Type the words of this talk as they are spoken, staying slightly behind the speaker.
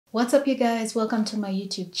What's up, you guys? Welcome to my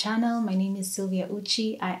YouTube channel. My name is Sylvia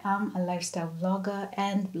Uchi. I am a lifestyle vlogger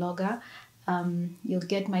and blogger. You'll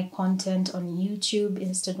get my content on YouTube,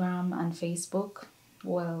 Instagram, and Facebook.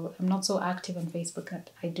 Well, I'm not so active on Facebook, but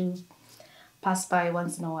I do pass by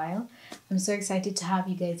once in a while. I'm so excited to have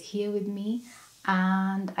you guys here with me,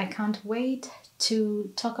 and I can't wait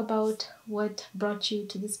to talk about what brought you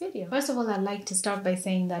to this video. First of all, I'd like to start by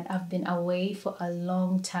saying that I've been away for a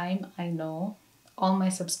long time. I know. All my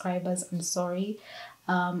subscribers, I'm sorry.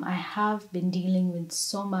 I have been dealing with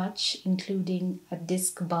so much, including a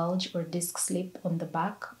disc bulge or disc slip on the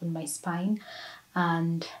back, on my spine.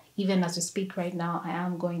 And even as we speak right now, I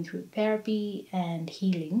am going through therapy and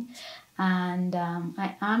healing. And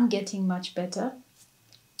I am getting much better.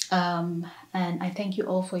 And I thank you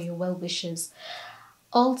all for your well wishes.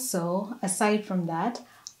 Also, aside from that,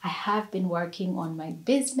 I have been working on my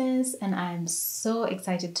business and I'm so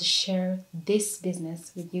excited to share this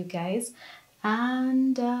business with you guys.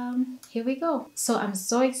 And here we go. So I'm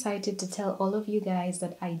so excited to tell all of you guys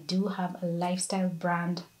that I do have a lifestyle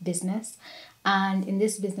brand business. And in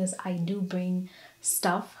this business, I do bring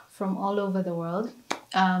stuff from all over the world.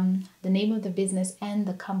 The name of the business and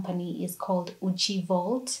the company is called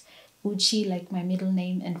Uchivault. Uchi like my middle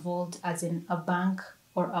name, and vault as in a bank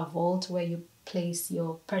or a vault where you place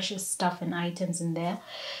your precious stuff and items in there.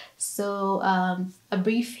 So a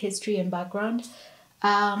brief history and background,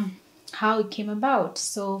 how it came about.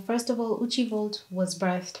 So first of all, Uchivault was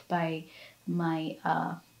birthed by my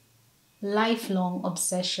lifelong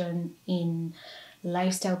obsession in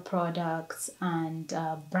lifestyle products and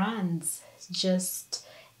brands, just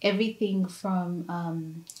everything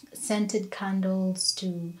from scented candles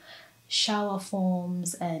to shower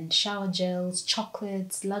foams and shower gels,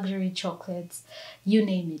 chocolates, luxury chocolates, you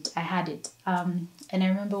name it, I had it. And I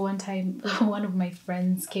remember one time one of my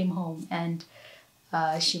friends came home and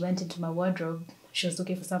she went into my wardrobe. She was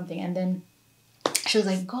looking for something, and then she was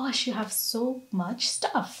like, gosh, you have so much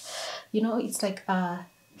stuff. You know, it's like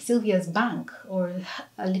Sylvia's bank, or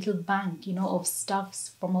a little bank, you know, of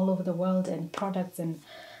stuffs from all over the world and products and,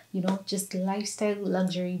 you know, just lifestyle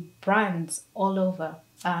luxury brands all over.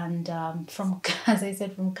 And from, as I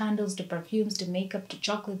said, from candles to perfumes to makeup to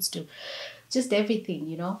chocolates to just everything,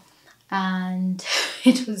 you know. And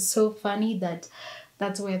it was so funny that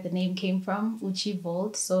that's where the name came from,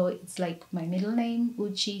 Uchivault. So it's like my middle name,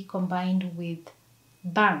 Uchi, combined with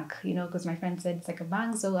bank, you know, because my friend said it's like a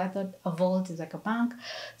bank. So I thought a vault is like a bank.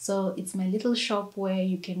 So it's my little shop where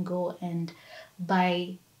you can go and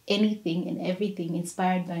buy anything and everything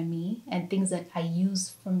inspired by me, and things that I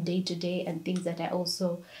use from day to day, and things that I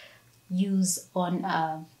also use on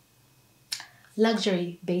a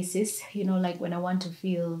luxury basis, you know, like when I want to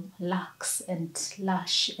feel luxe and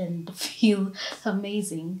lush and feel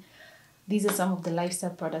amazing. These are some of the lifestyle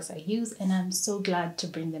products I use, and I'm so glad to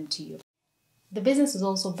bring them to you. The business is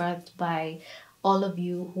also birthed by all of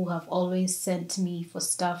you who have always sent me for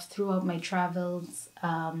stuff throughout my travels,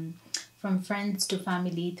 from friends to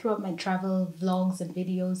family. Throughout my travel vlogs and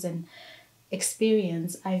videos and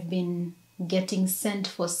experience, I've been getting sent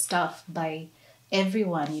for stuff by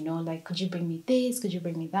everyone, you know, like, could you bring me this, could you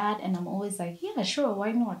bring me that? And I'm always like, yeah, sure,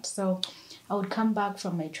 why not? So I would come back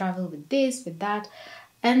from my travel with this, with that.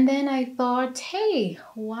 And then I thought, hey,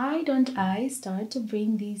 why don't I start to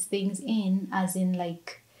bring these things in, as in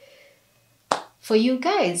like for you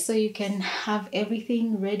guys, so you can have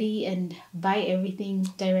everything ready and buy everything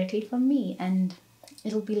directly from me, and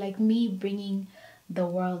it'll be like me bringing the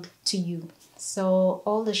world to you. So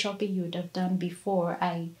all the shopping you would have done before,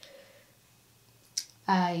 I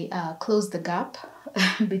close the gap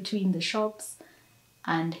between the shops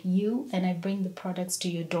and you, and I bring the products to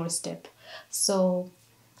your doorstep. So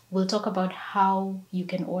we'll talk about how you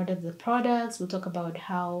can order the products. We'll talk about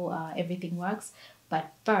how everything works.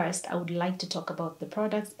 But first, I would like to talk about the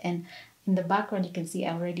products. And in the background, you can see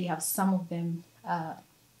I already have some of them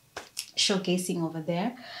showcasing over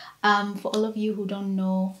there. For all of you who don't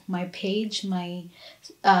know my page, my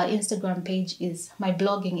Instagram page is, my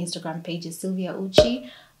blogging Instagram page is Sylvia Uchi,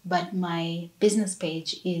 but my business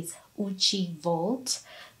page is Uchivault.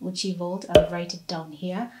 Uchivault, I'll write it down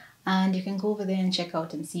here. And you can go over there and check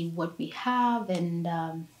out and see what we have and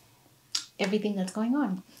everything that's going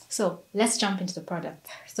on. So let's jump into the product.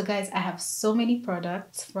 So guys, I have so many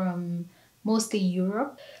products from mostly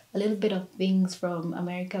Europe, a little bit of things from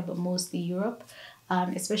America, but mostly Europe,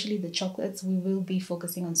 especially the chocolates. We will be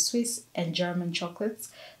focusing on Swiss and German chocolates.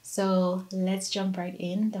 So let's jump right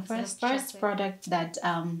in. The first product that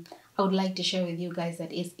I would like to share with you guys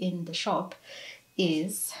that is in the shop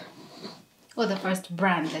is, or the first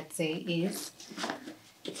brand, let's say, is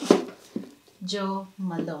Jo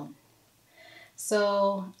Malone.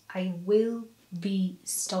 So I will be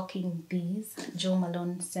stocking these Jo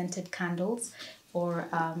Malone scented candles, or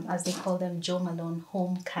as they call them, Jo Malone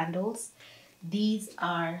home candles. These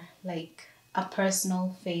are like a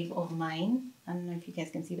personal fave of mine. I don't know if you guys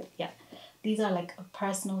can see that. Yeah, these are like a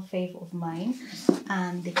personal fave of mine,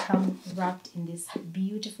 and they come wrapped in this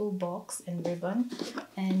beautiful box and ribbon.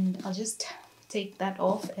 And I'll just take that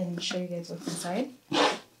off and show you guys what's inside.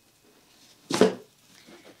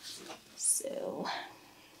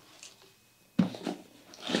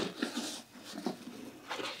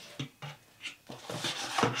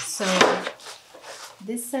 So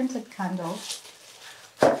this scented candle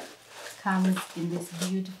comes in this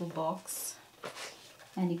beautiful box,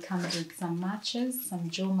 and it comes with some matches,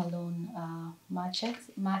 some Jo Malone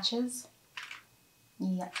matches.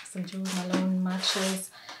 Yeah, some Jo Malone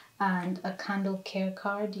matches, and a candle care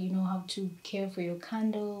card. You know how to care for your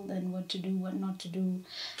candle and what to do, what not to do.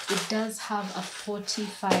 It does have a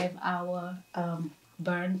 45-hour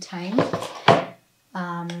burn time,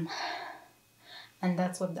 and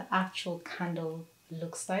that's what the actual candle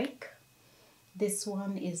looks like. This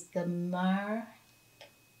one is the Myrrh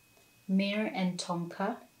and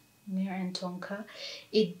Tonka.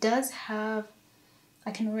 It does have,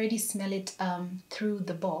 I can already smell it through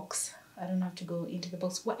the box. I don't have to go into the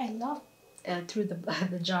box. What I love through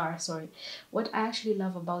the jar, sorry. What I actually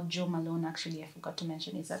love about Jo Malone, actually I forgot to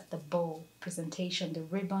mention, is that the bowl presentation, the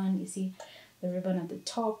ribbon. You see the ribbon at the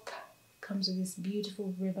top comes with this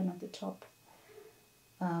beautiful ribbon at the top.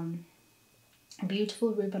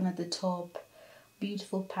 Beautiful ribbon at the top,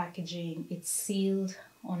 beautiful packaging. It's sealed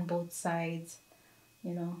on both sides,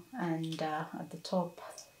 you know, and at the top,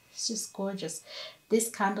 it's just gorgeous. This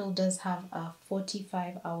candle does have a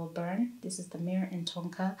 45-hour burn. This is the Myrrh and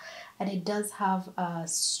Tonka, and it does have a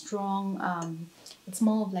strong, it's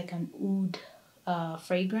more of like an oud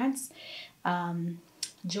fragrance.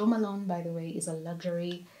 Jo Malone, by the way, is a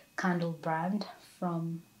luxury candle brand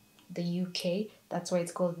from the UK. That's why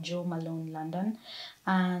it's called Jo Malone London,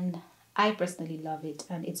 and I personally love it,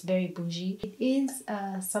 and it's very bougie. It is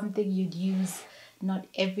something you'd use not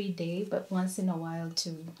every day, but once in a while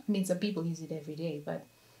too. I mean, some people use it every day, but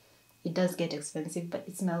it does get expensive, but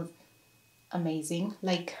it smells amazing.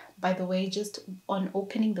 Like, by the way, just on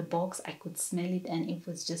opening the box, I could smell it, and it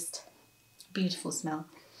was just beautiful smell.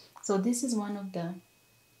 So this is one of the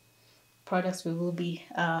products we will be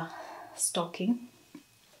stocking.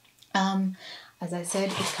 As I said,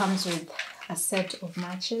 it comes with a set of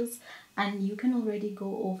matches, and you can already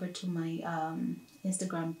go over to my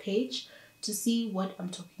Instagram page to see what I'm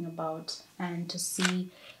talking about, and to see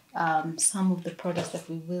some of the products that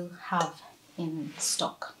we will have in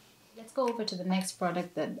stock. Let's go over to the next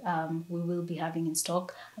product that we will be having in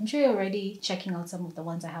stock. I'm sure you're already checking out some of the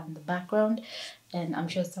ones I have in the background, and I'm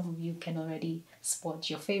sure some of you can already spot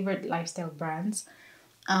your favorite lifestyle brands.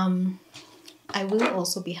 I will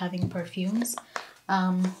also be having perfumes.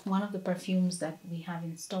 One of the perfumes that we have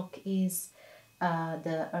in stock is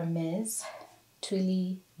the Hermes,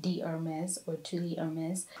 Tuile d'Hermes, or Tuile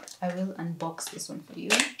Hermes. I will unbox this one for you,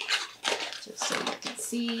 just so you can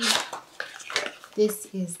see. This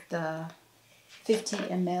is the 50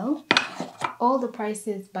 ml. All the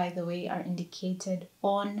prices, by the way, are indicated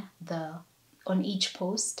on each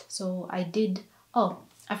post. So I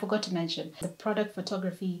forgot to mention the product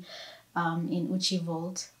photography in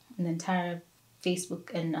Uchivault, an entire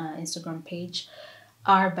Facebook and Instagram page,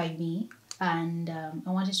 are by me, and I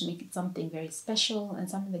wanted to make it something very special and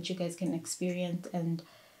something that you guys can experience and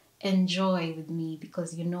enjoy with me,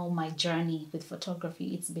 because you know my journey with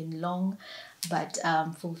photography, it's been long but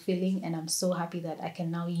fulfilling, and I'm so happy that I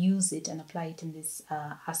can now use it and apply it in this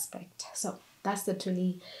aspect. So that's the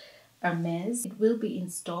Tuile Hermes. It will be in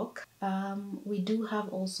stock. We do have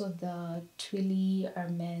also the Tuile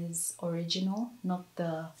Hermes original, not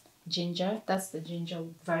the ginger. That's the ginger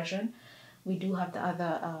version. We do have the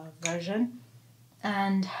other version,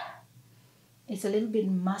 and it's a little bit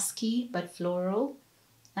musky but floral,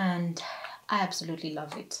 and I absolutely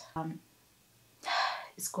love it.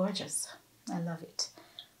 It's gorgeous. I love it.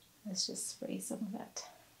 Let's just spray some of that.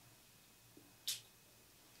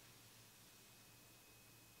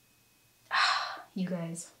 You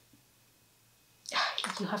guys,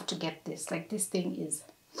 you have to get this. Like, this thing is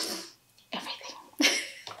everything.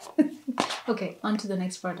 Okay, on to the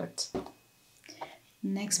next product.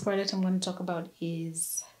 Next product I'm going to talk about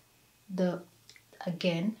is it's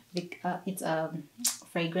a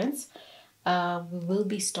fragrance. We will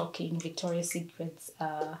be stocking Victoria's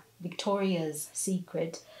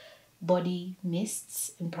Secret body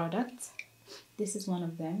mists and products. This is one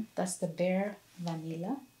of them. That's the Bare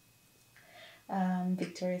Vanilla.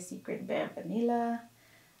 Victoria's Secret Bare Vanilla,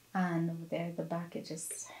 and over there at the back it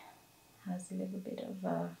just has a little bit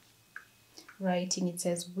of writing. It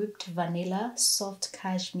says whipped vanilla, soft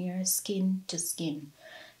cashmere, skin to skin.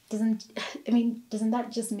 Doesn't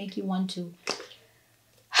that just make you want to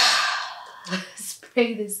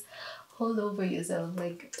spray this all over yourself?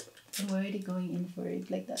 Like, I'm already going in for it.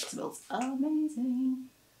 Like, that smells amazing.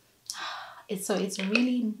 It's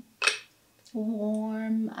really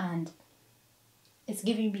warm, and it's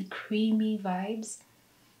giving me creamy vibes.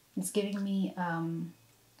 It's giving me a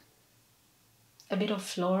bit of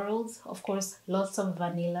florals, of course, lots of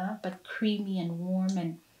vanilla, but creamy and warm,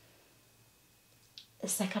 and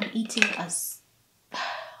it's like I'm eating how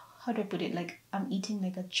do I put it? Like, I'm eating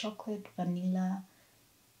like a chocolate vanilla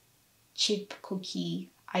chip cookie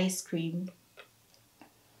ice cream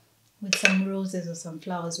with some roses or some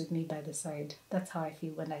flowers with me by the side. That's how I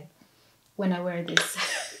feel when I wear this.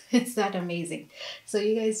 It's that amazing. So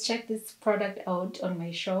you guys check this product out on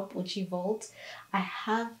my shop, Uchivault. I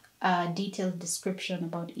have a detailed description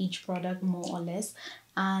about each product, more or less.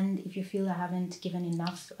 And if you feel I haven't given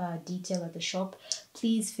enough detail at the shop,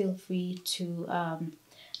 please feel free to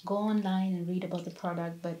go online and read about the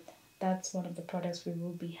product. But that's one of the products we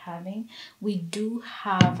will be having. We do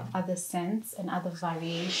have other scents and other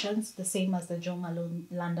variations, the same as the Jo Malone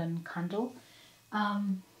London candle.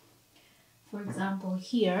 For example,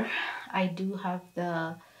 here I do have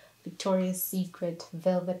the Victoria's Secret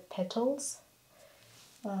Velvet Petals.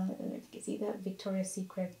 If you can see that, Victoria's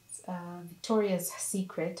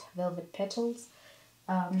Secret Velvet Petals.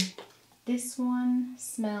 This one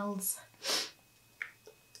smells,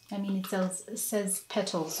 I mean, it says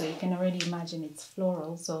petals, so you can already imagine it's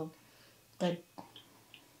floral. So, but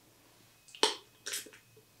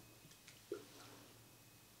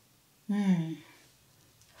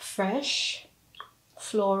fresh,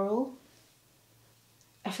 floral.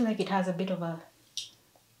 I feel like it has a bit of a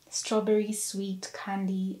strawberry sweet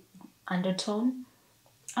candy undertone.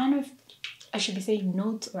 I don't know if I should be saying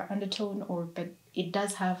note or undertone, but it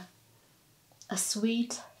does have a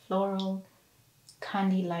sweet floral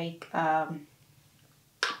candy like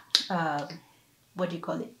what do you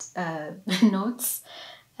call it, notes,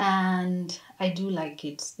 and I do like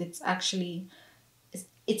it. It's actually,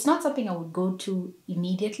 it's not something I would go to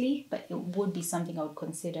immediately, but it would be something I would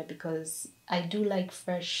consider because I do like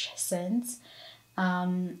fresh scents.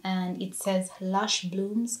 And it says Lush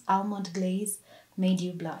Blooms Almond Glaze Made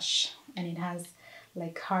You Blush, and it has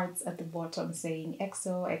like hearts at the bottom saying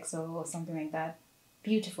XO XO or something like that.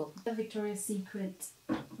 Beautiful. The Victoria's Secret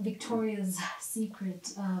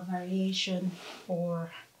variation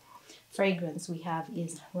or fragrance we have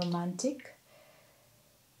is Romantic,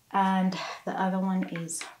 and the other one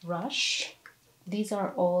is Rush. These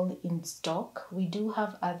are all in stock. We do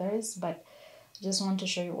have others, but I just want to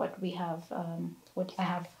show you what we have, what I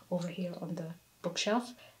have over here on the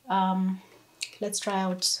bookshelf. Let's try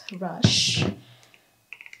out Rush.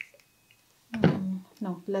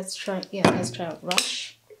 Let's try out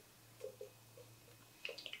Rush.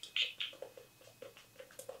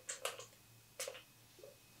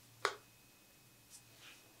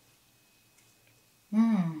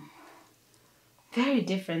 Very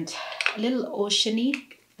different. A little oceany,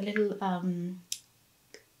 a little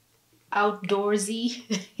outdoorsy.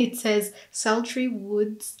 It says sultry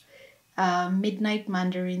woods, midnight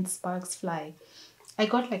mandarin sparks fly. I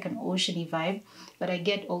got like an oceany vibe, but I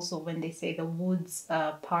get also when they say the woods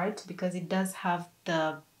part, because it does have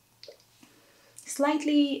the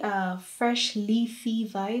slightly fresh leafy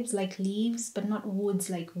vibes, like leaves, but not woods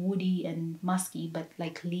like woody and musky, but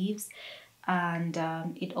like leaves. And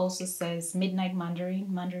it also says midnight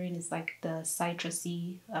mandarin. Mandarin is like the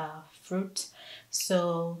citrusy fruit.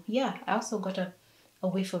 So yeah, I also got a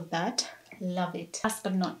whiff of that. Love it. Last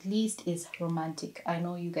but not least is Romantic. I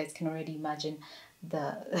know you guys can already imagine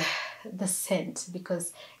the scent,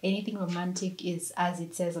 because anything romantic is, as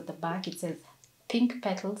it says at the back, it says pink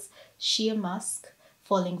petals, sheer musk,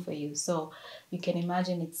 falling for you. So you can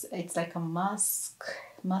imagine it's like a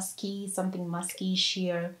musky,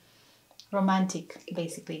 sheer, romantic,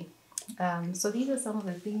 basically. So these are some of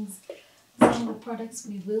the things, some of the products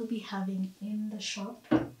we will be having in the shop,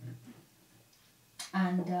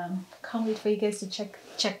 and can't wait for you guys to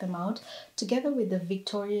check them out. Together with the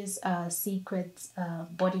Victoria's Secret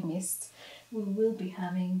body mist, we will be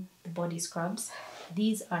having the body scrubs.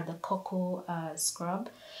 These are the cocoa scrub.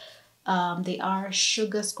 They are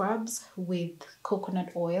sugar scrubs with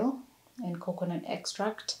coconut oil and coconut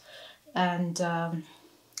extract, and it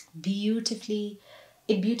beautifully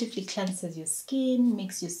cleanses your skin,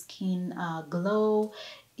 makes your skin glow.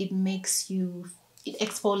 It makes you it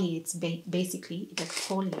exfoliates, basically. It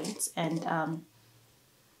exfoliates, and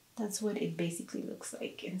that's what it basically looks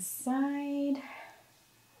like inside.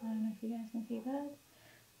 I don't know if you guys can see that.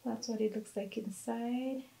 That's what it looks like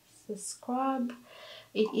inside. It's a scrub.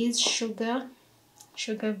 It is sugar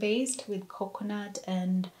based with coconut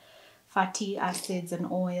and fatty acids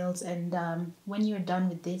and oils, and when you're done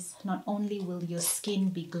with this, not only will your skin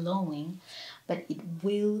be glowing, but it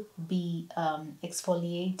will be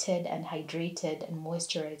exfoliated and hydrated and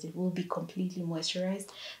moisturized. It will be completely moisturized.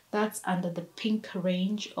 That's under the pink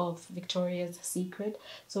range of Victoria's Secret.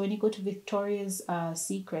 So when you go to Victoria's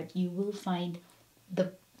Secret, you will find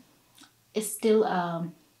it's still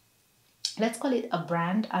let's call it a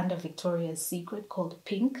brand under Victoria's Secret called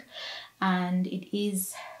Pink, and it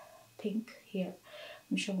is pink here.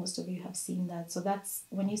 I'm sure most of you have seen that. So that's,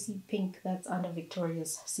 when you see pink, that's under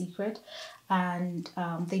Victoria's Secret, and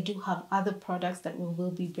they do have other products that we will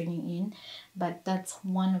be bringing in, but that's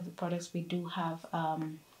one of the products we do have,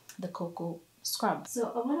 the cocoa scrub.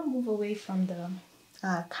 So I want to move away from the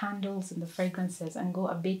candles and the fragrances and go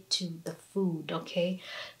a bit to the food. Okay,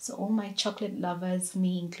 so all my chocolate lovers,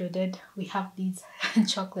 me included, we have these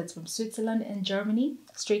chocolates from Switzerland and Germany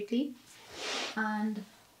strictly, and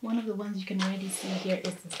one of the ones you can already see here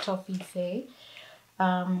is the Toffee.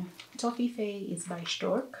 Toffee is by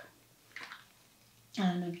Stork. I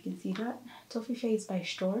don't know if you can see that. Toffee is by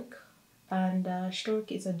Stork, and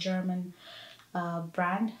Stork is a German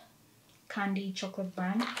brand, candy chocolate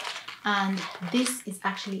brand, and this is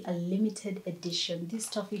actually a limited edition. This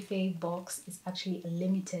Toffee box is actually a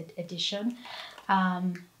limited edition.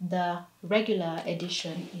 The regular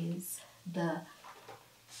edition is the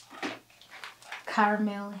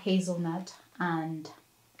caramel, hazelnut, and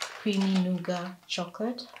creamy nougat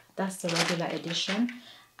chocolate. That's the regular edition,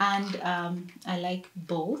 and I like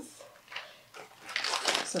both.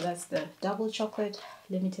 So that's the double chocolate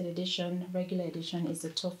limited edition. Regular edition is the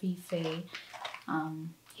Toffee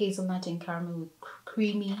hazelnut and caramel with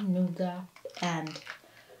creamy nougat and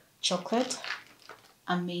chocolate.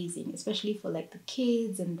 Amazing, especially for like the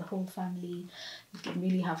kids and the whole family. You can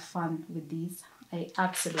really have fun with these. I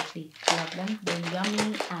absolutely love them. They're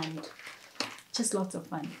yummy and just lots of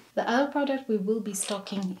fun. The other product we will be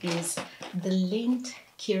stocking is the Lindt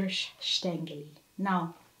Kirschstängeli.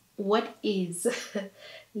 Now, what is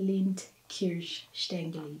Lindt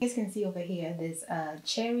Kirschstängeli? You guys can see over here, there's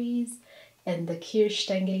cherries and the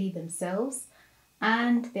Kirschstängeli themselves,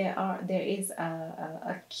 and there is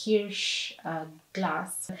a Kirsch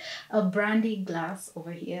glass, a brandy glass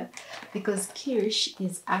over here, because Kirsch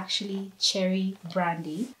is actually cherry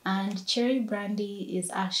brandy, and cherry brandy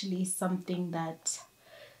is actually something that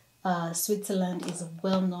Switzerland is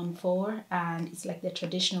well known for, and it's like the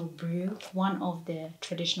traditional brew, one of the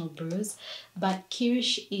traditional brews. But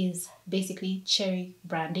Kirsch is basically cherry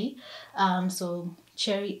brandy, so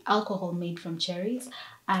cherry alcohol made from cherries,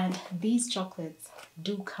 and these chocolates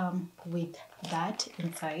do come with that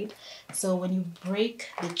inside. So when you break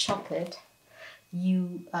the chocolate,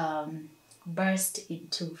 you burst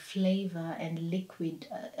into flavor and liquid,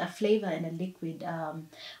 a flavor and a liquid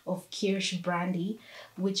of Kirsch brandy,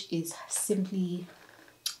 which is simply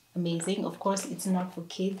amazing. Of course, it's not for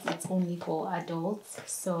kids, it's only for adults,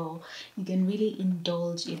 so you can really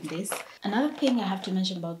indulge in this. Another thing I have to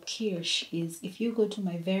mention about Kirsch is, if you go to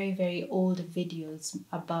my very old videos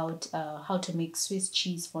about how to make Swiss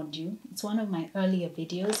cheese fondue, it's one of my earlier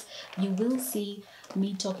videos, you will see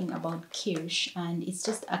me talking about Kirsch, and it's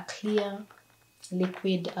just a clear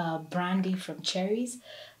liquid brandy from cherries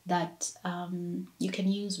that you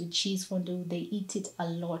can use with cheese fondue. They eat it a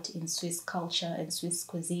lot in Swiss culture and Swiss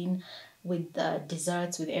cuisine, with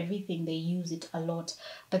desserts, with everything. They use it a lot,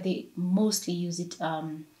 but they mostly use it,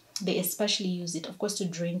 they especially use it, of course, to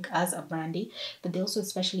drink as a brandy, but they also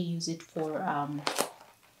especially use it for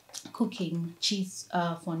cooking cheese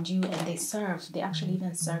fondue, and they actually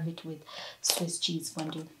even serve it with Swiss cheese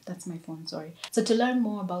fondue. That's my phone, sorry. So to learn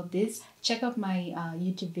more about this, check out my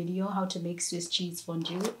YouTube video, how to make Swiss cheese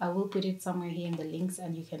fondue. I will put it somewhere here in the links,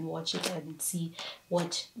 and you can watch it and see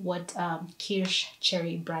what Kirsch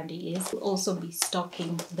cherry brandy is. We'll also be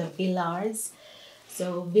stocking the Villars.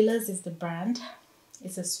 So Villars is the brand.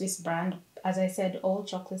 It's a Swiss brand. As I said, all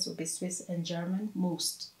chocolates will be Swiss and German,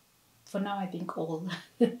 most. For now, I think all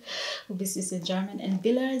will be Swiss and German. And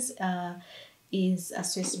Villars is a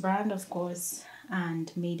Swiss brand, of course,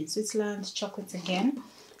 and made in Switzerland. Chocolates again.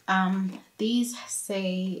 These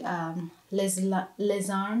say les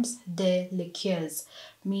armes de liqueurs,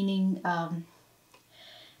 meaning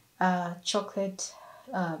chocolate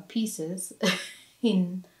pieces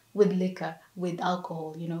with liquor, with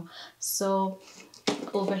alcohol, you know. So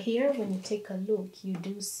over here, when you take a look, you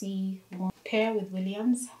do see one pair with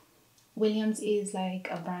Williams. Williams is like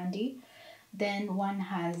a brandy. Then one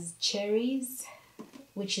has cherries,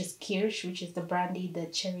 which is Kirsch, which is the brandy, the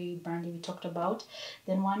cherry brandy we talked about.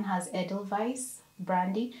 Then one has Edelweiss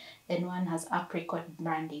brandy, and one has apricot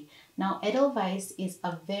brandy. Now, Edelweiss is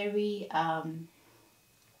a very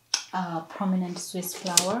prominent Swiss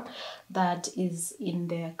flower that is in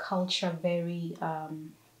their culture very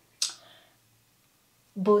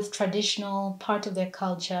both traditional, part of their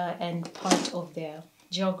culture and part of their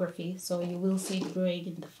geography. So you will see it growing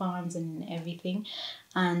in the farms and everything,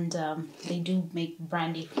 and they do make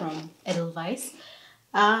brandy from Edelweiss.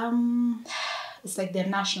 It's like their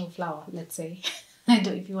national flower, let's say. I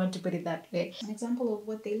don't know if you want to put it that way. An example of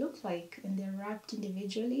what they look like, and they're wrapped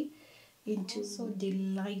individually into so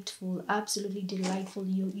delightful, absolutely delightful.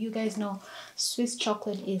 You guys know Swiss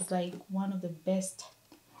chocolate is like one of the best.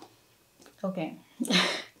 Okay.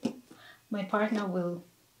 My partner will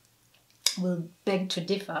beg to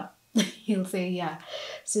differ. He'll say, yeah,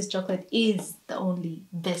 Swiss chocolate is the only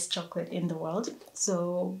best chocolate in the world.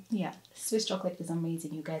 So yeah, Swiss chocolate is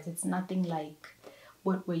amazing, you guys. It's nothing like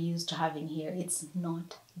what we're used to having here. It's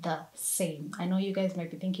not the same. I know you guys might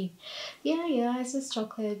be thinking, yeah, it's Swiss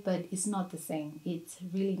chocolate, but it's not the same. It's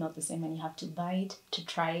really not the same, and you have to buy it, to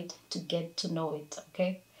try it, to get to know it,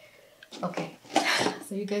 okay? Okay,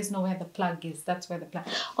 so you guys know where the plug is. That's where the plug.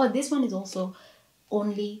 Oh, this one is also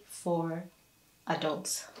only for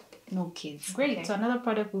adults, no kids. Great. Okay. So another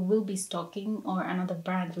product we will be stocking, or another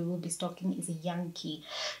brand we will be stocking, is a Yankee.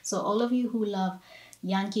 So all of you who love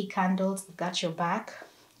Yankee candles, I've got your back.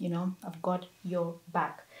 You know, I've got your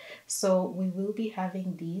back. So we will be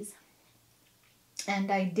having these,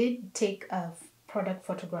 and I did take a product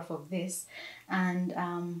photograph of this, and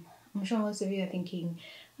I'm sure most of you are thinking,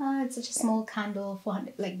 it's such a small candle,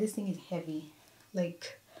 400. Like, this thing is heavy,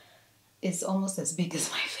 like it's almost as big as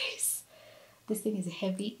my face. This thing is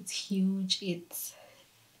heavy, it's huge,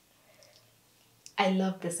 I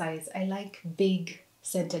love the size. I like big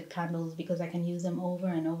scented candles because I can use them over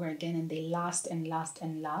and over again, and they last and last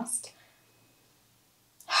and last.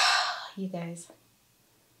 You guys,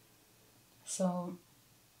 so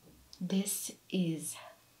this is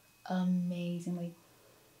amazing. Like,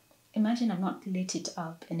 imagine I've not lit it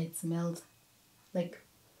up and it smells like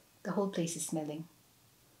the whole place is smelling.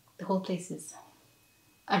 The whole place is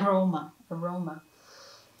aroma.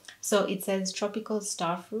 So it says tropical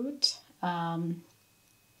starfruit.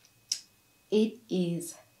 It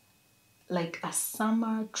is like a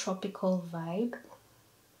summer tropical vibe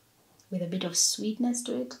with a bit of sweetness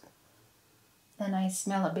to it. Then I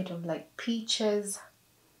smell a bit of like peaches,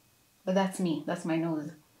 but that's me, that's my nose.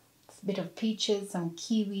 It's a bit of peaches, some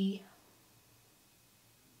kiwi.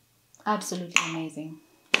 Absolutely amazing.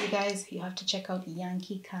 You guys, you have to check out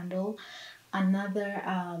Yankee Candle, another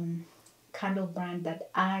candle brand that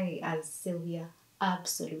I, as Sylvia,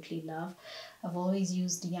 absolutely love. I've always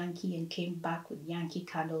used Yankee and came back with Yankee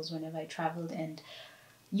candles whenever I traveled, and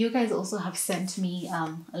you guys also have sent me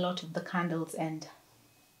a lot of the candles, and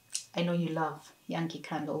I know you love Yankee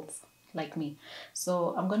candles like me.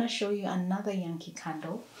 So I'm gonna show you another Yankee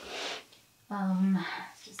candle.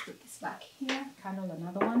 Just put this back here. Candle,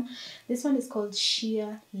 another one. This one is called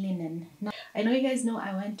Sheer Linen. Now, I know you guys know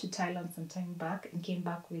I went to Thailand some time back and came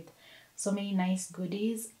back with so many nice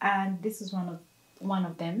goodies, and this is one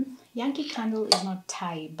of them. Yankee candle is not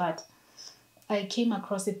Thai, but I came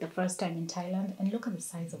across it the first time in Thailand, and look at the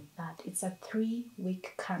size of that. It's a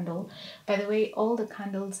 3-wick candle. By the way, all the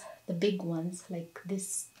candles, the big ones, like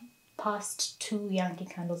this past 2 Yankee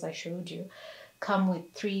candles I showed you, come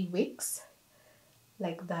with 3 wicks,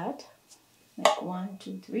 like that. Like 1,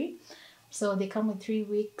 2, 3. So they come with 3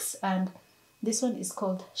 wicks, and this one is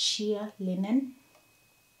called Sheer Linen,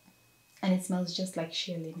 and it smells just like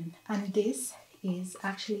sheer linen. And this is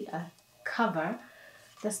actually a cover.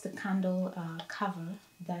 That's the candle cover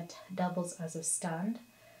that doubles as a stand.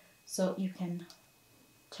 So you can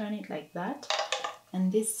turn it like that,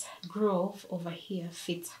 and this grove over here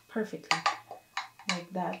fits perfectly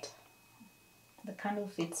like that. The candle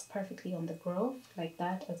fits perfectly on the grove like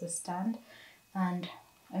that as a stand. And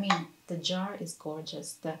I mean, the jar is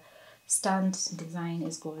gorgeous. The stand design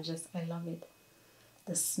is gorgeous. I love it.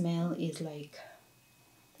 The smell is like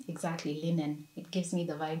exactly linen. It gives me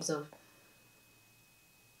the vibes of,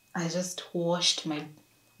 I just washed my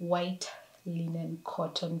white linen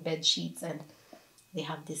cotton bed sheets, and they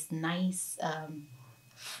have this nice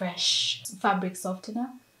fresh fabric softener,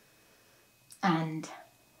 and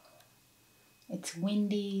it's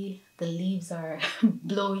windy, the leaves are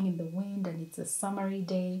blowing in the wind, and it's a summery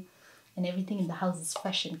day, and everything in the house is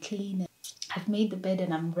fresh and clean. I've made the bed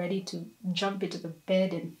and I'm ready to jump into the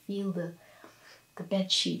bed and feel the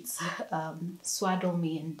bed sheets swaddle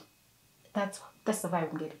me, and that's the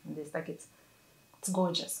vibe I'm getting from this. Like it's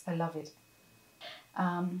gorgeous. I love it.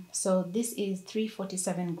 So this is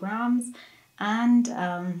 347 grams and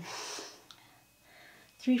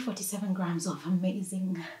 347 grams of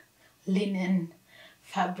amazing linen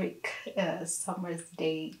fabric, summer's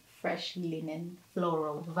day fresh linen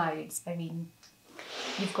floral vibes. I mean,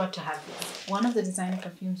 you've got to have this. One of the designer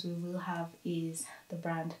perfumes we will have is the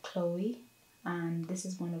brand Chloe, and this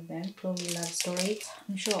is one of them, Chloe Love Story.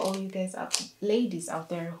 I'm sure all you guys ladies out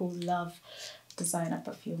there who love designer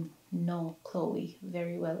perfume know Chloe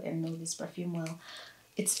very well and know this perfume well.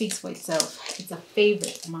 It speaks for itself. It's a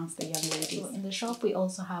favorite amongst the young ladies. So in the shop we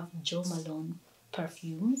also have Jo Malone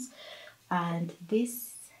perfumes, and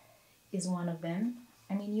this is one of them.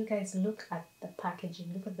 I mean, you guys look at the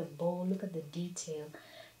packaging, look at the bowl, look at the detail.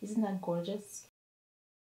 Isn't that gorgeous?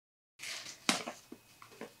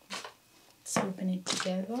 Let's open it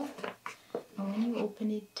together. And when you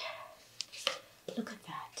open it, look at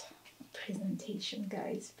that. Presentation,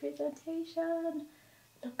 guys. Presentation.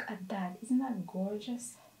 Look at that. Isn't that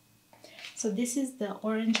gorgeous? So this is the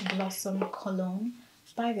Orange Blossom Cologne.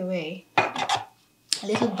 By the way, a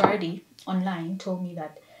little birdie online told me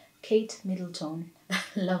that Kate Middleton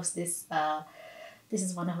loves this. This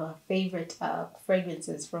is one of her favorite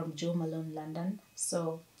fragrances from Jo Malone London.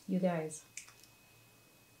 So you guys,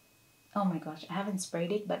 oh my gosh, I haven't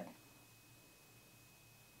sprayed it, but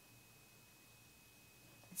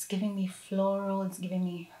it's giving me floral. It's giving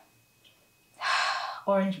me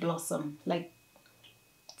orange blossom. Like,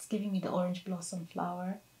 it's giving me the orange blossom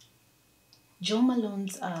flower. Jo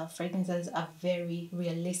Malone's fragrances are very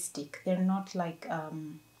realistic. They're not like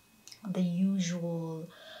the usual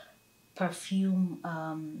perfume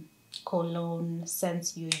cologne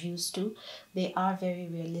scents you're used to. They are very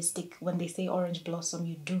realistic. When they say orange blossom,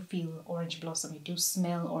 you do feel orange blossom. You do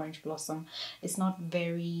smell orange blossom. It's not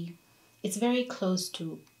very, it's very close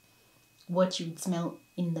to what you would smell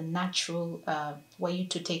in the natural, were you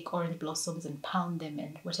to take orange blossoms and pound them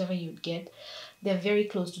and whatever you'd get, they're very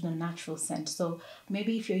close to the natural scent. So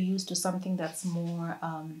maybe if you're used to something that's more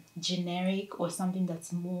generic, or something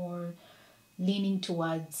that's more leaning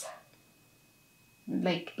towards,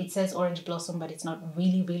 like it says orange blossom but it's not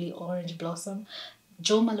really orange blossom,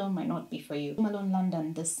 Jo Malone might not be for you. Jo Malone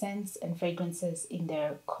London, the scents and fragrances in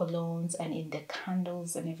their colognes and in their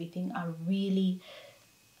candles and everything are really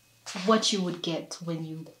what you would get when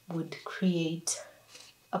you would create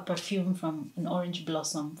a perfume from an orange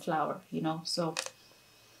blossom flower, you know. So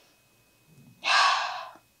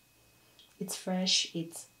it's fresh.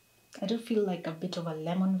 I do feel like a bit of a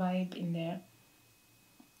lemon vibe in there.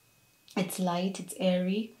 It's light, it's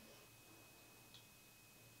airy.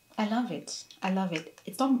 I love it. I love it.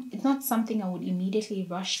 It's not something I would immediately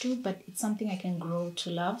rush to, but it's something I can grow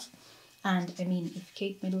to love. And I mean, if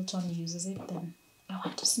Kate Middleton uses it, then I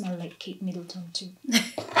want to smell like Kate Middleton too.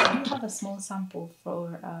 I do have a small sample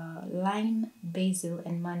for lime, basil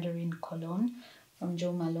and mandarin cologne from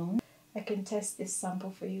Jo Malone. I can test this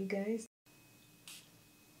sample for you guys.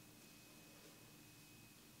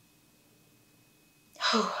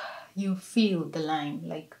 Oh, you feel the lime.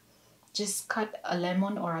 Like, just cut a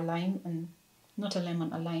lemon or a lime, and not a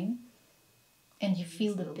lemon, a lime, and you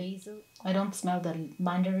feel the basil. I don't smell the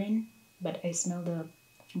mandarin, but I smell the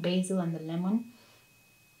basil and the lemon.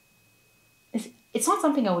 It's not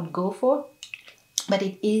something I would go for, but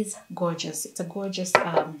it is gorgeous. It's a gorgeous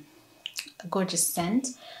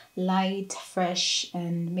scent, light, fresh,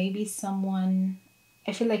 and maybe someone,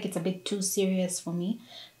 I feel like it's a bit too serious for me,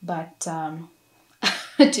 but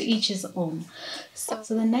to each his own. So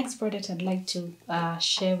the next product I'd like to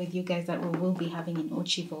share with you guys that we will be having in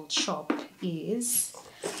Uchivault shop is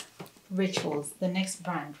Rituals, the next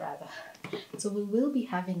brand rather. So we will be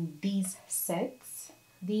having these sets.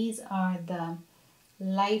 These are the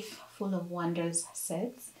Life Full of Wonders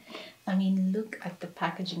sets. I mean, look at the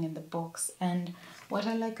packaging in the box. And what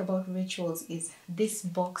I like about Rituals is these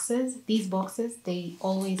boxes, they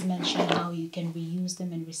always mention how you can reuse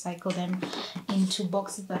them and recycle them into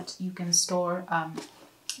boxes that you can store,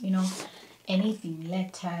 you know, anything,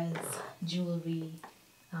 letters, jewelry,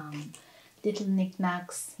 little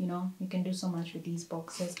knickknacks, you know, you can do so much with these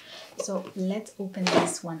boxes. So let's open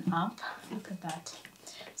this one up. Look at that.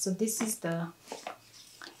 So this is the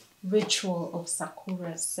Ritual of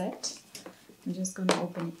Sakura set. I'm just going to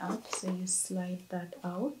open it up. So you slide that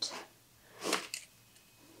out.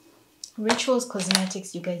 Rituals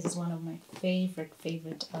Cosmetics, you guys, is one of my favorite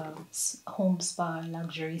home spa,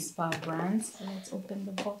 luxury spa brands. So let's open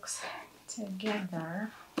the box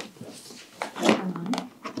together. Come on.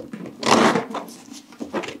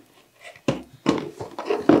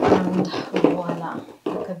 And voila,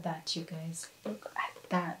 look at that, you guys. Look at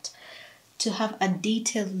that. To have a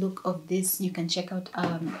detailed look of this, you can check out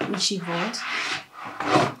Uchivault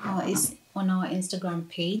is on our Instagram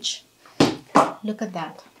page. Look at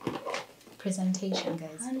that presentation,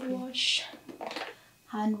 guys.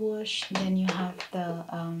 Hand wash. Then you have the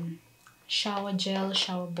shower gel,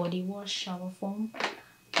 shower body wash, shower foam,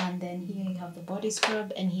 and then here you have the body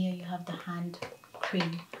scrub, and here you have the hand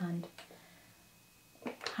cream,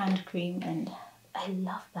 hand cream, and I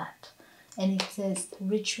love that. And it says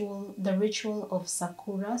the ritual of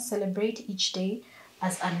Sakura, celebrate each day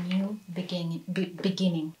as a new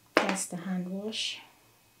beginning. That's the hand wash.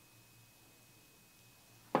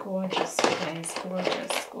 Gorgeous, you guys,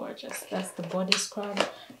 gorgeous. That's the body scrub.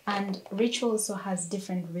 And Ritual also has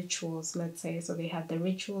different rituals, let's say. So they have the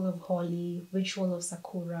ritual of Holi, ritual of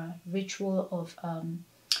Sakura, ritual of I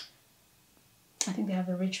think they have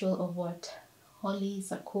a ritual of what? Holi,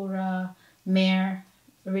 Sakura, Mare,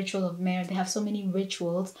 ritual of Mare. They have so many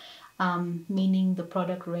rituals, meaning the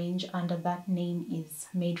product range under that name is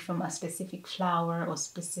made from a specific flower or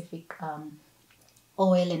specific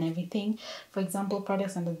oil and everything. For example,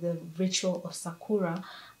 products under the ritual of Sakura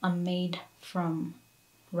are made from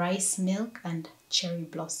rice milk and cherry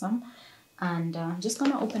blossom. And I'm just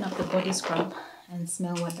gonna open up the body scrub and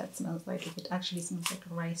smell what that smells like, if it actually smells like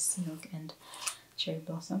rice milk and cherry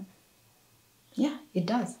blossom. Yeah, it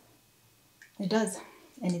does,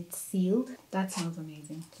 and it's sealed. That smells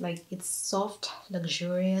amazing. Like, it's soft,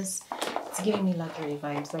 luxurious. It's giving me luxury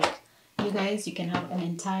vibes. Like, you guys, you can have an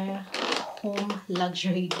entire home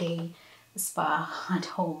luxury day spa at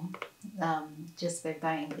home just by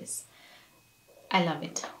buying this. I love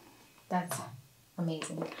it. That's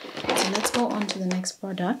amazing. So let's go on to the next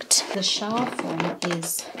product. The shower foam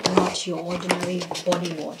is not your ordinary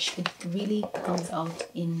body wash. It really comes out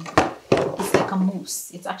in, it's like a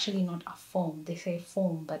mousse. It's actually not a foam. They say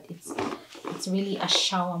foam, but it's really a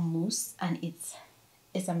shower mousse, and it's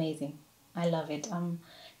amazing. I love it. I'm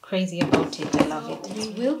crazy about it. I love it. We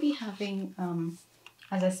will be having,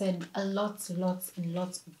 as I said, lots of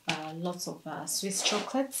Swiss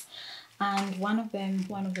chocolates, and one of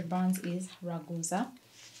the brands is Ragusa.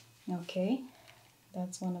 Okay,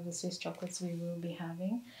 that's one of the Swiss chocolates we will be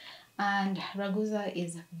having, and Ragusa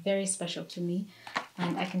is very special to me,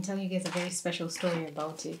 and I can tell you guys a very special story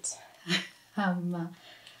about it.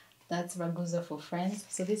 That's Ragusa for friends.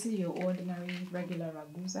 So this is your ordinary regular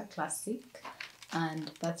Ragusa classic,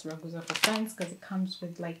 and that's Ragusa for friends because it comes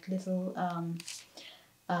with like little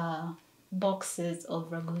boxes of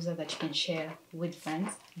Ragusa that you can share with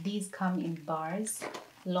friends. These come in bars,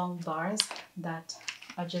 long bars that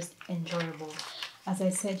are just enjoyable. As I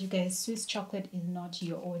said, you guys, Swiss chocolate is not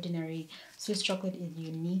your ordinary. Swiss chocolate is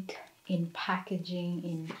unique in packaging,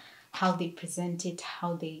 in how they present it,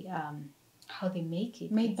 how they make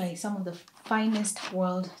it. Made by some of the finest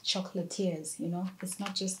world chocolatiers, you know. It's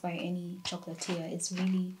not just by any chocolatier. It's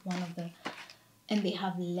really one of the, and they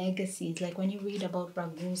have legacies. Like when you read about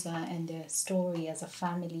Ragusa and their story as a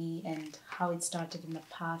family and how it started in the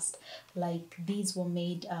past, like these were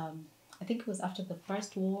made, I think it was after the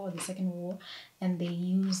First War or the Second War, and they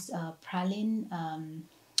used praline,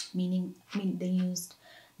 meaning they used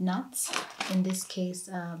nuts. In this case,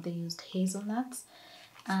 they used hazelnuts,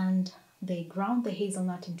 and they ground the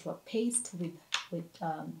hazelnut into a paste with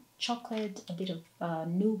chocolate, a bit of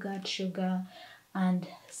nougat, sugar, and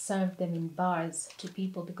served them in bars to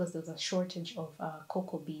people because there was a shortage of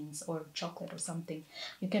cocoa beans or chocolate or something.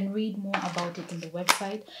 You can read more about it on the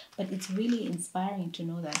website, but it's really inspiring to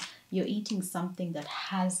know that you're eating something that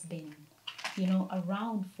has been, you know,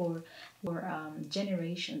 around for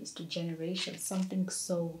generations to generations. Something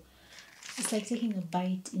so, it's like taking a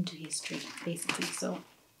bite into history, basically. So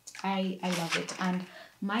I love it. And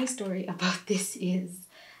my story about this is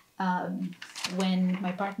when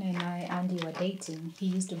my partner and I, Andy, were dating, he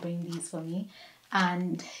used to bring these for me,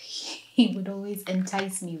 and he would always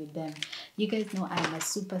entice me with them. You guys know I'm a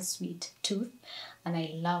super sweet tooth and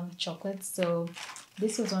I love chocolate, so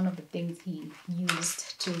this was one of the things he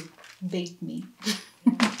used to bait me.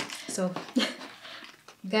 So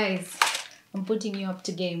guys, I'm putting you up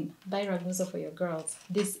to game. Buy Ragusa for your girls.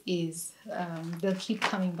 This is, they'll keep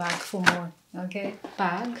coming back for more. Okay,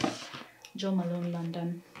 bag, Jo Malone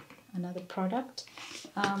London, another product.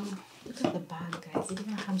 Look at the bag, guys. It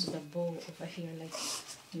even comes with a bowl over here. Like,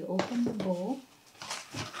 you open the bowl.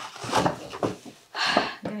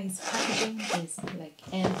 Guys, packaging is like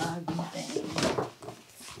everything.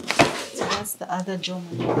 So that's the other Jo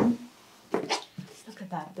Malone. Look at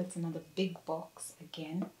that. That's another big box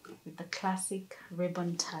again with the classic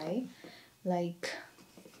ribbon tie. Like,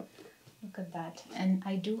 look at that. And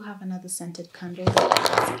I do have another scented candle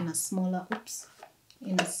that's in a smaller,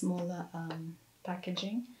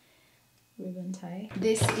 packaging. Ribbon tie.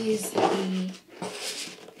 This is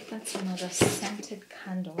that's another scented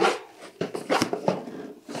candle.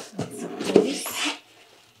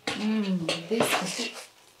 This is,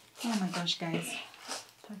 oh my gosh, guys,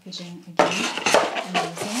 packaging again,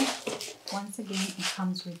 amazing. Once again, it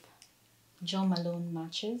comes with Jo Malone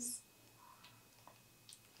matches,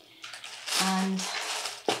 and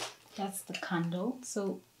that's the candle.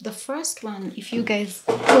 So the first one, if you guys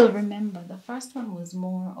will remember, the first one was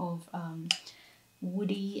more of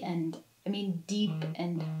woody and deep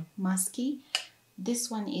and musky.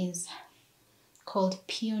 This one is called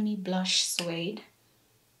Peony Blush Suede.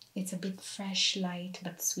 It's a bit fresh, light,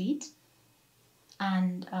 but sweet.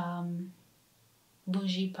 And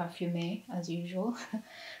bougie parfumé, as usual.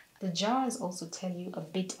 The jars also tell you a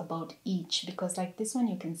bit about each, because like this one,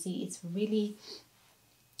 you can see it's really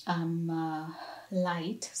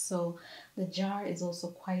light. So the jar is also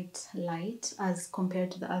quite light as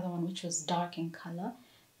compared to the other one, which was dark in color,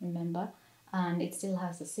 remember? And it still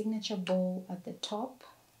has the signature bow at the top,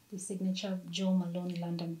 the signature Jo Malone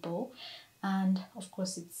London bow. And of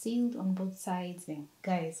course it's sealed on both sides. And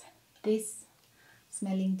guys, this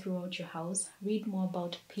smelling throughout your house. Read more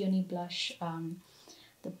about Peony Blush,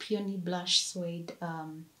 the Peony Blush Suede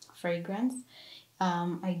fragrance.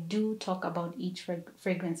 I do talk about each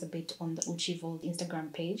fragrance a bit on the Uchivault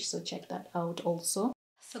Instagram page, so check that out also.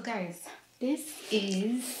 So guys, this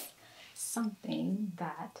is something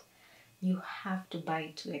that you have to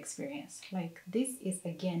buy to experience. Like, this is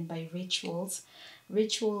again by Rituals.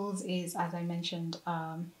 Rituals is, as I mentioned,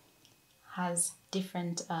 has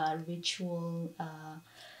different ritual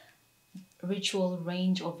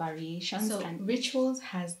range of variations. So and Rituals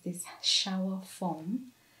has this shower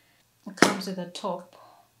foam. It comes with a top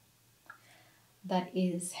that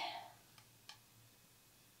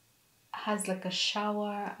has like a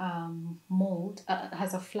shower mold,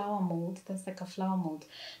 has a flower mold. That's like a flower mold,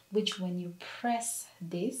 which when you press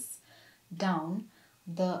this down,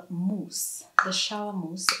 the mousse, the shower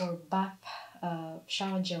mousse or bath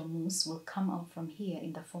shower gel mousse will come out from here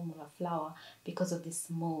in the form of a flower because of this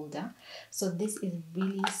mold. So this is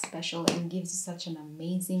really special and gives you such an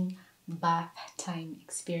amazing bath time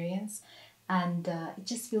experience. And it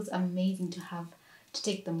just feels amazing to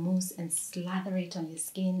take the mousse and slather it on your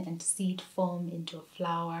skin and to see it form into a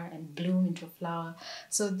flower and bloom into a flower.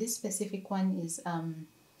 So this specific one is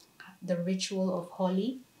the Ritual of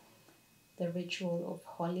Holly. The Ritual of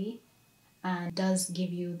Holly, and does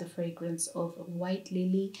give you the fragrance of white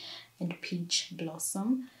lily and peach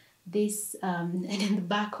blossom. This and in the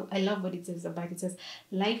back, I love what it says. The back, it says,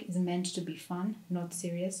 "Life is meant to be fun, not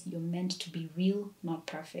serious. You're meant to be real, not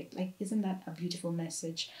perfect." Like, isn't that a beautiful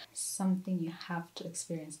message? Something you have to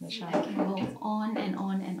experience in the shower. I can go on and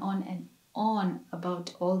on and on and on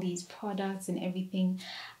about all these products and everything,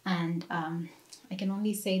 and I can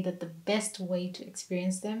only say that the best way to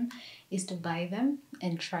experience them is to buy them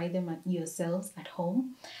and try them yourselves at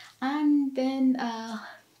home, and then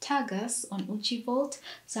tag us on Uchivault.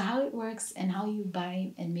 So how it works and how you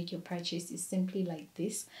buy and make your purchase is simply like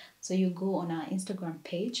this. So you go on our Instagram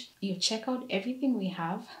page, you check out everything we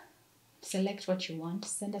have, select what you want,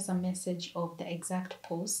 send us a message of the exact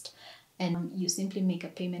post, and you simply make a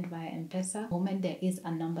payment via M-Pesa. The moment there is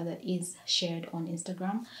a number that is shared on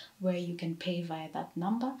Instagram where you can pay via that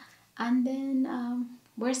number, and then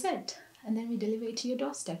we're set. And then we deliver it to your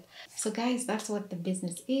doorstep. So guys, that's what the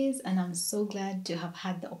business is, and I'm so glad to have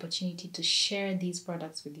had the opportunity to share these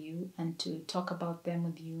products with you and to talk about them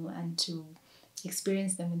with you and to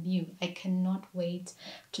experience them with you. I cannot wait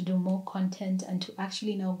to do more content and to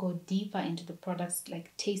actually now go deeper into the products,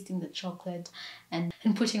 like tasting the chocolate and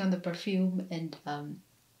putting on the perfume and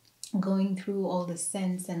going through all the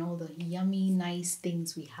scents and all the yummy nice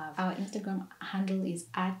things we have. Our Instagram handle is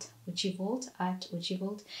at Uchivault,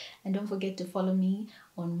 and don't forget to follow me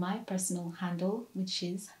on my personal handle, which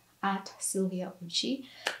is at Sylvia Uchi.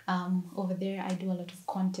 Over there I do a lot of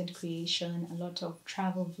content creation, a lot of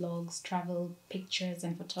travel vlogs, travel pictures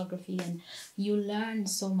and photography, and you learn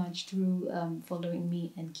so much through following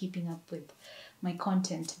me and keeping up with my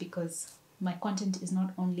content, because my content is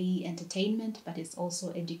not only entertainment, but it's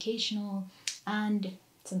also educational, and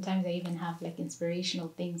sometimes I even have like inspirational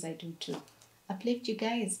things I do to uplift you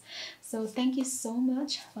guys. So thank you so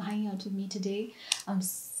much for hanging out with me today. I'm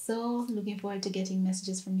so So looking forward to getting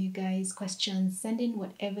messages from you guys, questions, send in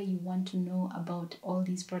whatever you want to know about all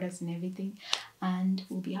these products and everything, and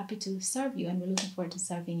we'll be happy to serve you, and we're looking forward to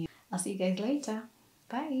serving you. I'll see you guys later.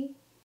 Bye.